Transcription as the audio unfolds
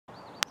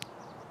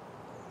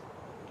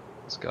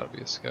It's gotta be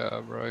a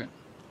Scav, right?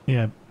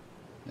 Yeah.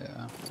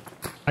 Yeah.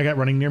 I got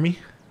running near me.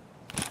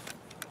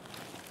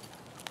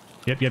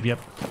 Yep.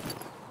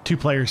 2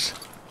 players.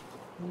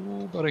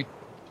 Ooh, buddy.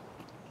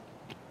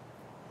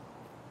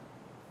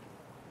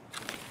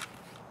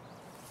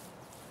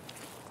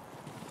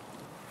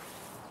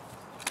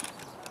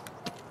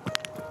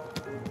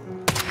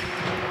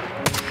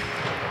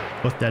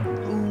 Both dead.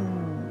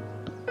 Ooh.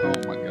 Oh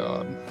my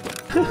god.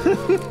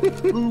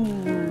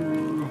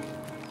 Ooh.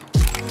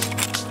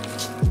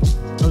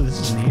 Oh,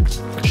 this is neat.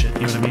 Oh, shit,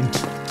 you know what I mean?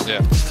 Yeah.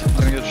 I'm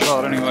gonna get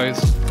shot anyways.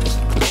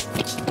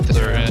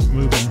 They're in.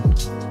 Moving.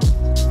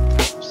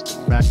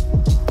 Back.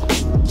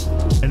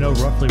 I know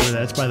roughly where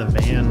that's by the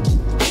van.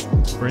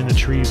 We're in the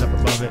trees up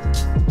above it.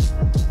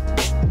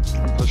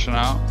 I'm pushing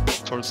out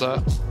towards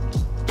that.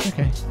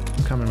 Okay,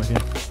 I'm coming with you.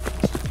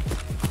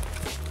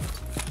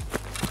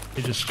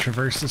 You just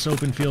traverse this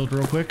open field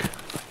real quick.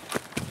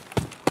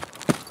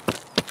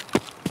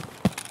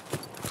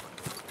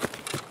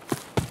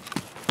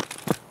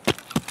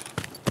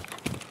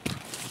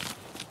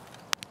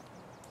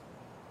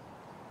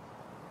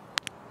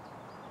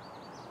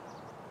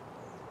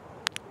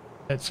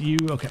 That's you?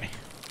 Okay.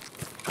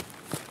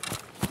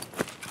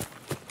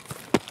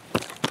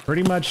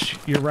 Pretty much,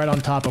 you're right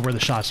on top of where the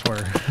shots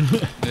were.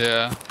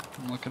 Yeah,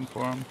 I'm looking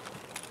for him.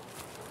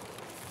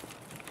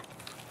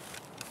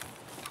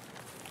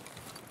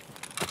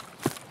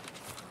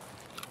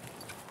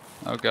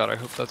 Oh god, I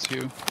hope that's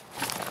you.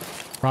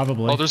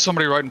 Probably. Oh, there's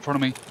somebody right in front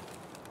of me.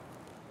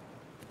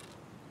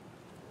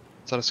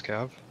 Is that a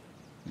Scav?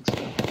 I think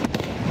so.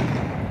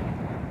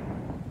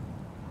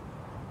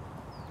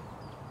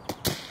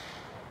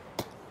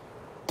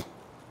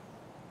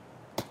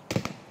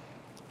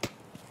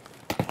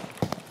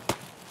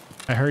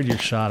 I heard your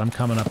shot. I'm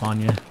coming up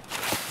on you.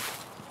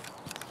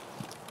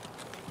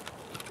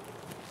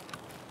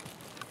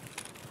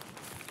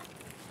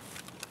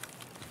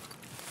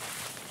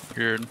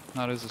 Weird.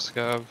 That is a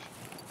Scav.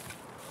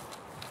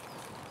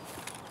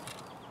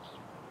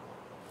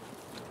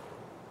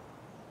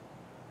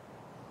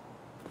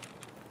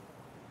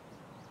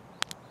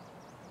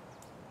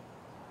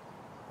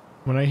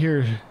 When I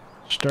hear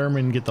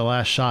Sturman get the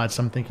last shots,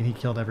 I'm thinking he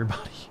killed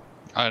everybody.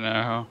 I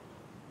know.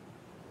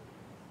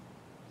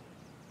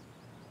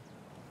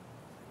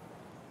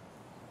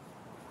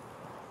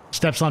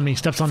 Steps on me,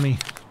 steps on me.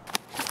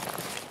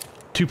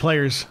 2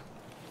 players.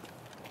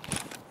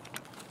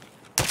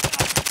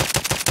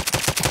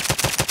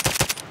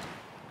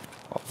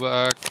 Fall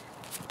back.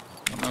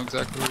 Don't know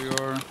exactly where you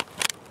are.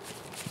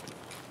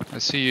 I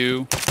see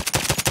you.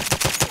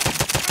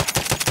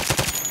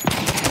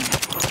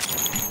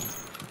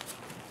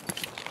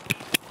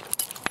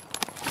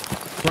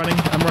 Running,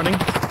 I'm running.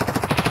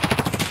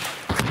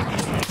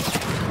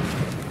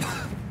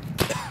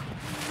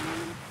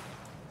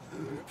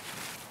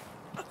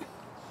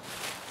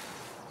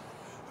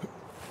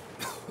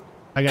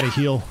 I gotta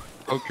heal.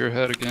 Poke your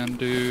head again,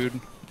 dude.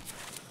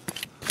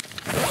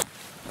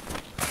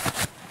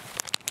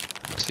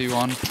 See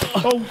one.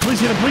 Oh,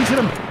 please hit him, please hit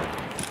him!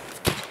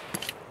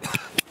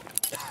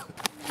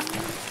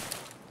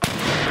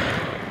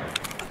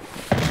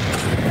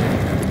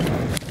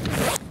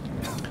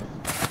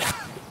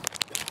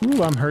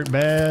 Ooh, I'm hurt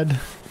bad.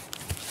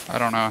 I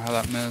don't know how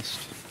that missed.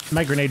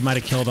 My grenade might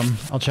have killed him.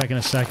 I'll check in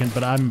a second,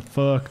 but I'm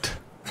fucked.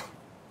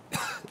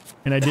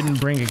 And I didn't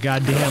bring a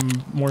goddamn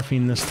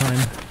morphine this time.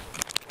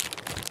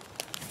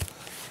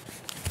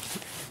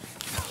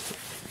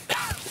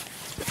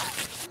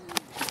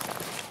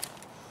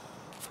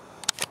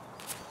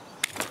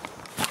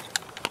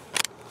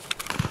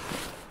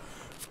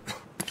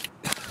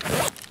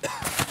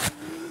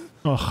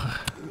 Ugh,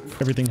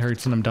 everything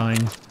hurts and I'm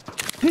dying.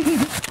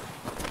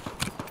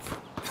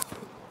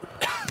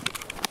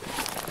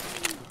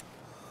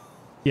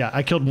 Yeah,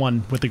 I killed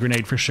one with the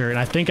grenade for sure, and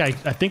I think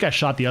I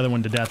shot the other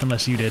one to death,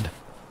 unless you did.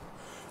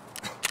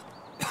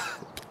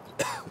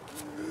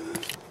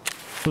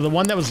 So the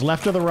one that was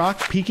left of the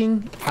rock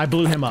peeking, I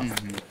blew him up.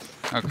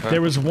 Okay.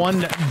 There was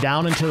one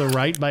down and to the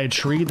right by a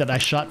tree that I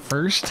shot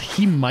first.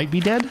 He might be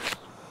dead.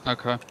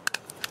 Okay.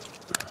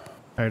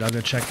 Alright, I'll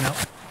go check now.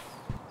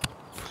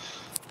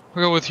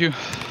 I'll go with you.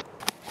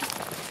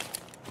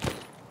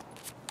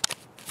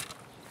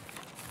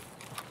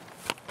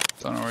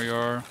 Don't know where you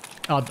are.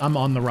 I'm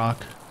on the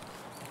rock.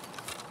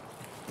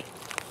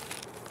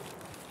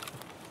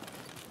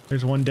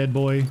 There's one dead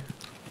boy.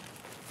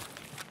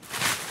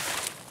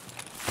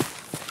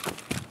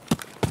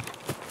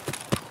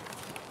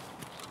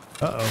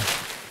 Uh-oh.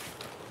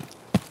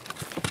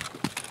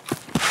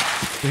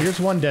 So here's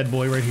one dead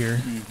boy right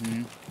here.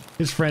 Mm-hmm.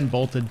 His friend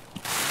bolted.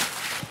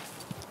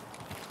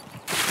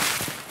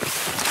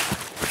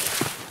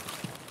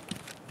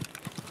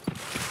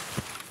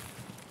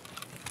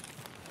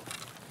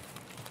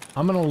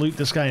 I'm gonna loot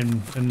this guy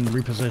and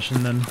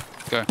reposition then.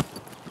 Okay.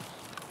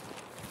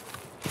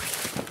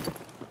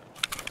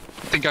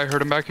 Think I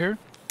heard him back here?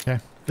 Okay.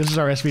 This is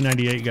our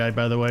SV98 guy,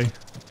 by the way.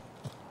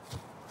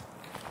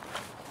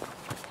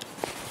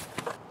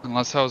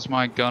 Unless that was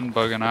my gun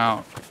bugging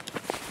out.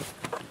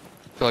 I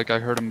feel like I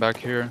heard him back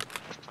here.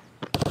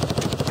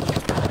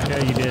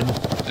 Yeah, you did.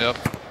 Yep.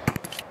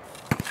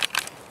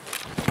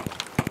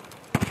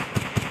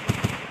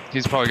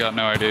 He's probably got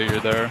no idea you're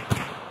there.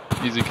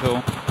 Easy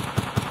kill.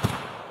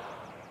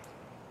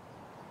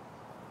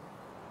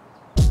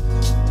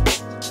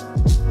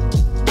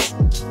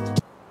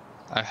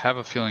 I have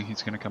a feeling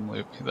he's gonna come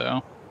loot me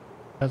though.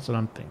 That's what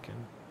I'm thinking.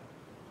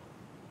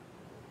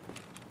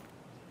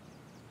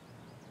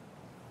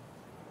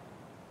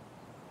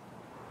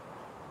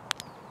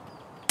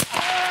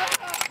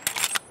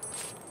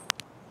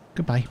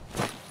 Goodbye.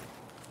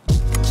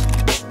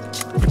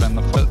 Put in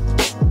the foot.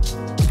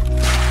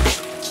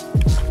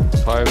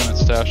 5 and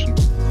it's stashing.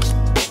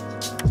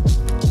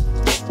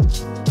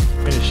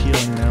 It is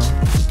healing now.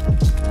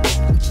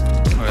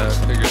 Oh yeah, I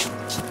figured.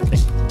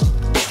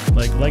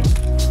 Like.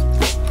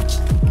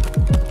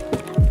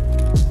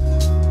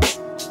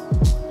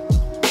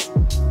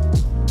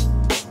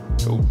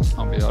 Cool.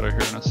 I'll be out of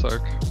here in a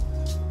sec.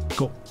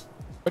 Cool.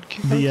 What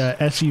key The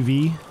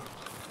SUV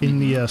in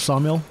the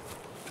sawmill.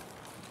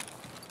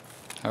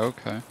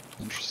 Okay,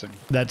 interesting.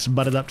 That's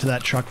butted up to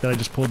that truck that I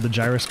just pulled the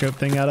gyroscope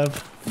thing out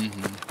of.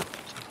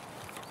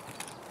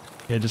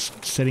 Yeah,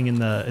 just sitting in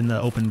the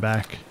open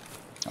back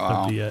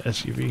of the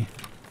SUV.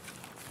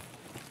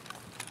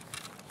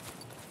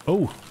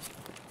 Oh.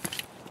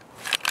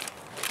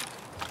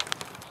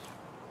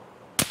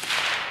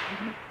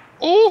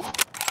 Oh!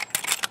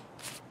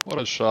 What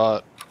a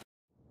shot.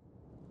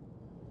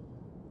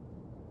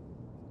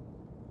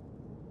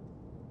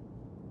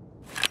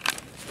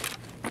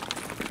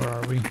 Where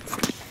are we?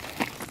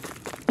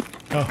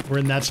 Oh, we're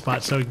in that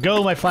spot. So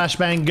go, my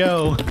flashbang,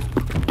 go!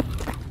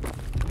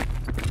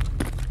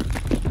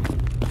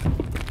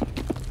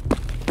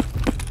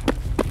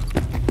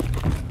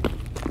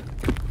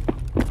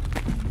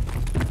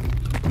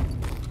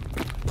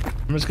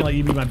 I'm just gonna let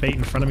you be my bait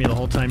in front of me the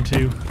whole time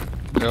too.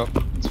 Yep,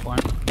 it's fine.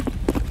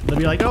 They'll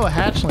be like, oh, a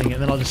hatchling, and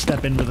then I'll just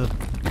step in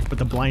with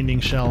a blinding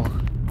shell.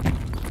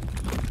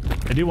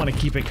 I do want to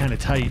keep it kind of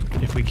tight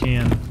if we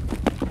can.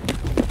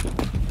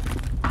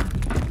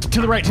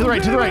 To the right, to the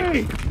right, to the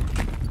right!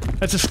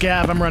 That's a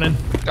scav, I'm running.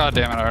 God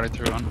damn it, I already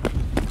threw one.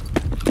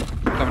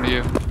 Coming to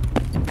you.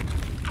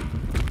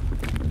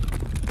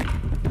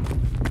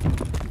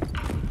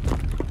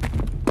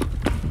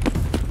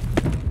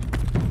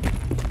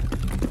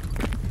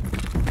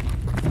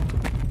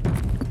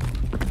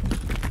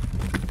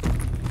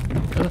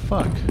 Where the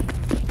fuck?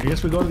 I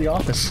guess we go to the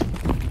office.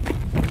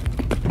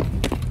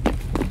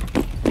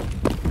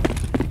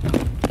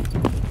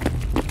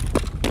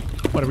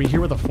 What, are we here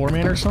with a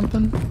foreman or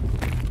something?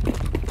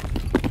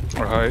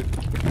 Alright.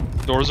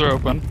 Doors are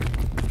open.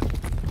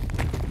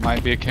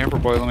 Might be a camper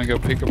boy, let me go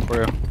peek him for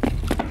you.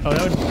 Oh,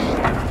 that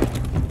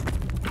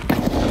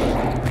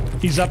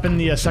would... He's up in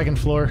the second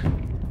floor.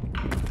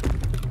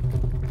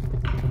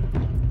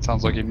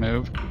 Sounds like he'd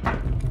move.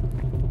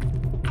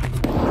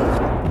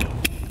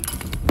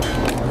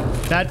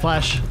 Bad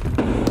flash.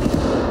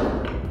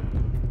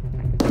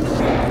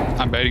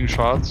 I'm baiting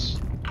shots.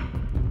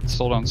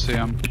 Still don't see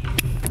him.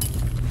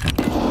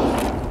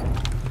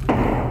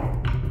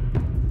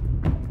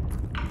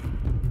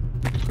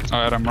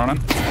 Alright, I'm running.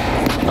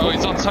 Oh,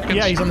 he's on second.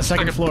 Yeah, he's on the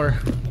second floor.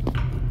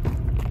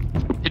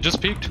 He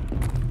just peeked.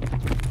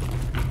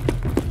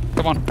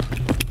 Come on.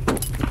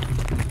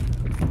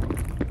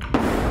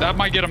 That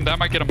might get him, that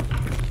might get him.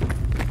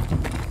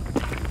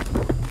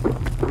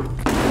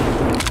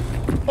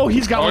 Oh,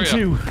 he's got one yeah.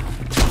 too.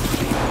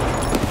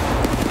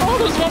 Oh,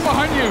 there's one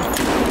behind you.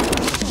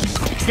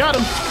 Got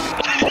him.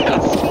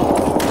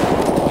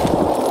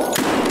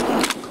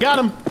 Got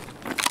him.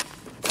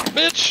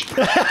 Bitch.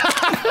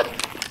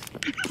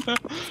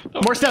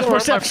 More steps, more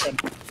steps.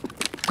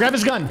 Grab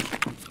his gun.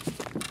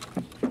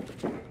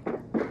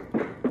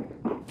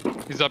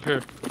 He's up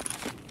here.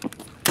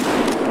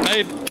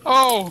 Nade.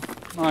 Oh,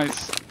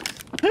 nice.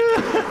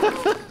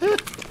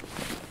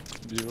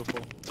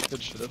 Beautiful.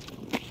 Good shit.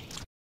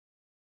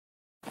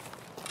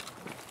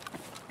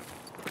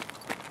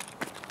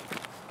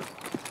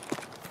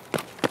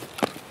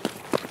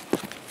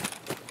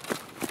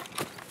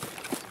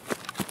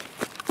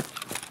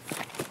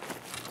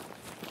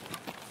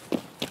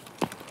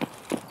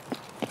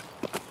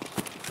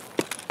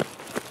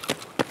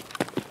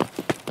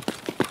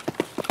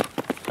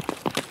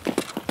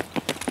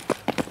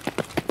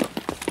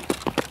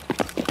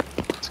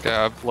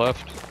 Scav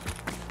left.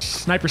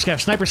 Sniper scav,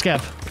 sniper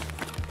scav.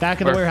 Back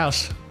in the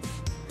warehouse.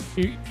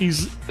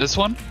 He's... This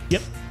one?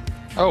 Yep.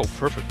 Oh,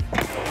 perfect.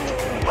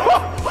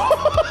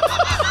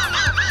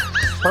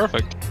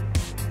 Perfect.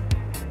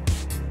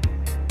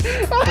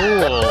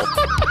 Cool.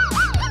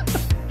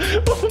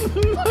 Oh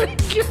my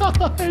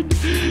god!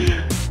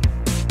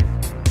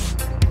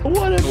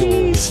 What a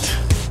beast!